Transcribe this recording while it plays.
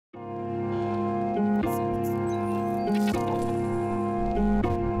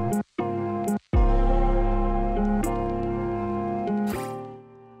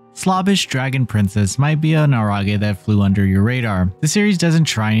Slobbish Dragon Princess might be an arage that flew under your radar. The series doesn't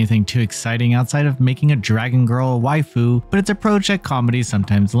try anything too exciting outside of making a dragon girl a waifu, but its approach at comedy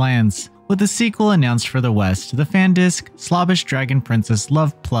sometimes lands. With the sequel announced for the West, the fan disc Slobbish Dragon Princess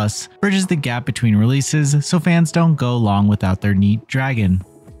Love Plus bridges the gap between releases so fans don't go long without their neat dragon.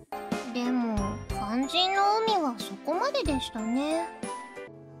 でも肝心の海はそこまででしたね。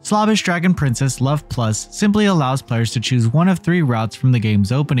 Slobbish Dragon Princess Love Plus simply allows players to choose one of 3 routes from the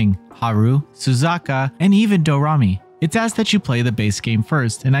game's opening: Haru, Suzaka, and even Dorami. It's asked that you play the base game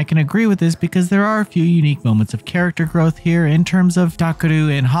first, and I can agree with this because there are a few unique moments of character growth here in terms of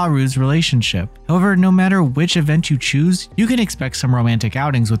Takeru and Haru's relationship. However, no matter which event you choose, you can expect some romantic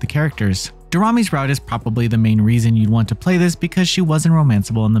outings with the characters. Dorami's route is probably the main reason you'd want to play this because she wasn't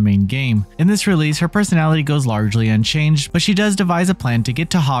romanceable in the main game. In this release, her personality goes largely unchanged, but she does devise a plan to get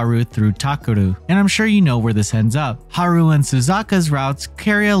to Haru through Takeru, and I'm sure you know where this ends up. Haru and Suzaka's routes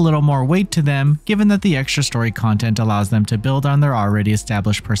carry a little more weight to them, given that the extra story content allows them to build on their already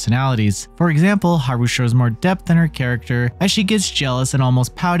established personalities. For example, Haru shows more depth in her character as she gets jealous and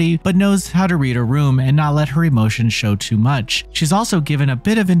almost pouty, but knows how to read a room and not let her emotions show too much. She's also given a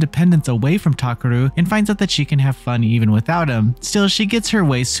bit of independence away from Takeru and finds out that she can have fun even without him. Still, she gets her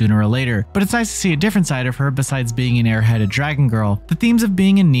way sooner or later, but it's nice to see a different side of her besides being an airheaded dragon girl. The themes of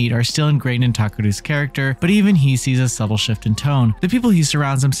being in need are still ingrained in Takeru's character, but even he sees a subtle shift in tone. The people he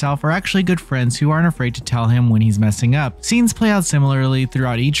surrounds himself are actually good friends who aren't afraid to tell him when he's messing up. Scenes play out similarly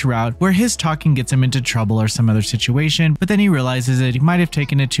throughout each route, where his talking gets him into trouble or some other situation, but then he realizes that he might have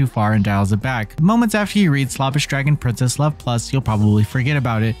taken it too far and dials it back. Moments after you read Slobbish Dragon Princess Love Plus, you'll probably forget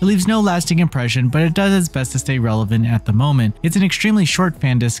about it. It leaves no lasting impression, but it does its best to stay relevant at the moment. It's an extremely short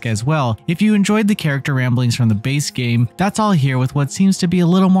fan disc as well. If you enjoyed the character ramblings from the base game, that's all here with what seems to be a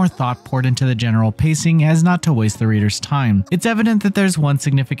little more thought poured into the general pacing as not to waste the reader's time. It's evident that there's one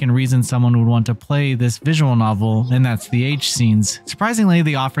significant reason someone would want to play this visual novel, and that's the H scenes. Surprisingly,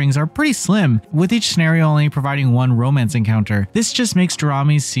 the offerings are pretty slim, with each scenario only providing one romance encounter. This just makes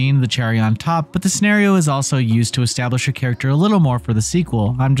Dorami's scene the cherry on top, but the scenario is also used to establish a character a little more for the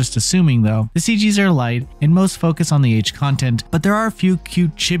sequel. I'm just assuming though. The CGs are light and most focus on the H content, but there are a few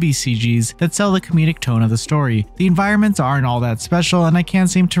cute chibi CGs that sell the comedic tone of the story. The environments aren't all that special, and I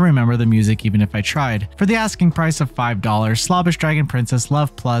can't seem to remember the music even if I tried. For the asking price of $5, Slobbish Dragon Princess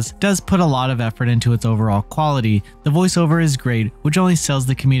Love Plus does put a lot of effort into its overall quality. The voiceover is great, which only sells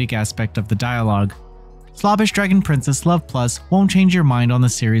the comedic aspect of the dialogue. Slobbish Dragon Princess Love Plus won't change your mind on the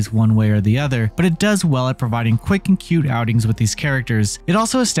series one way or the other, but it does well at providing quick and cute outings with these characters. It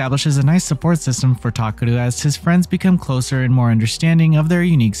also establishes a nice support system for Takeru as his friends become closer and more understanding of their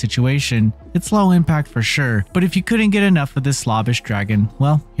unique situation. It's low impact for sure, but if you couldn't get enough of this Slobbish Dragon,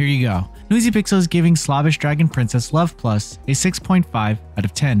 well, here you go. Noisy Pixel is giving Slobbish Dragon Princess Love Plus a 6.5 out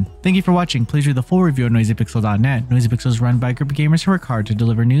of 10. Thank you for watching. Please read the full review on noisypixel.net. Noisy Pixel is run by a group of gamers who work hard to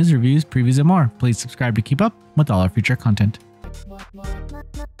deliver news, reviews, previews, and more. Please subscribe to keep up with all our future content.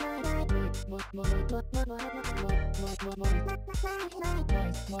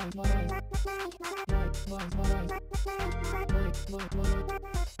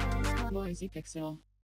 Noisy Pixel.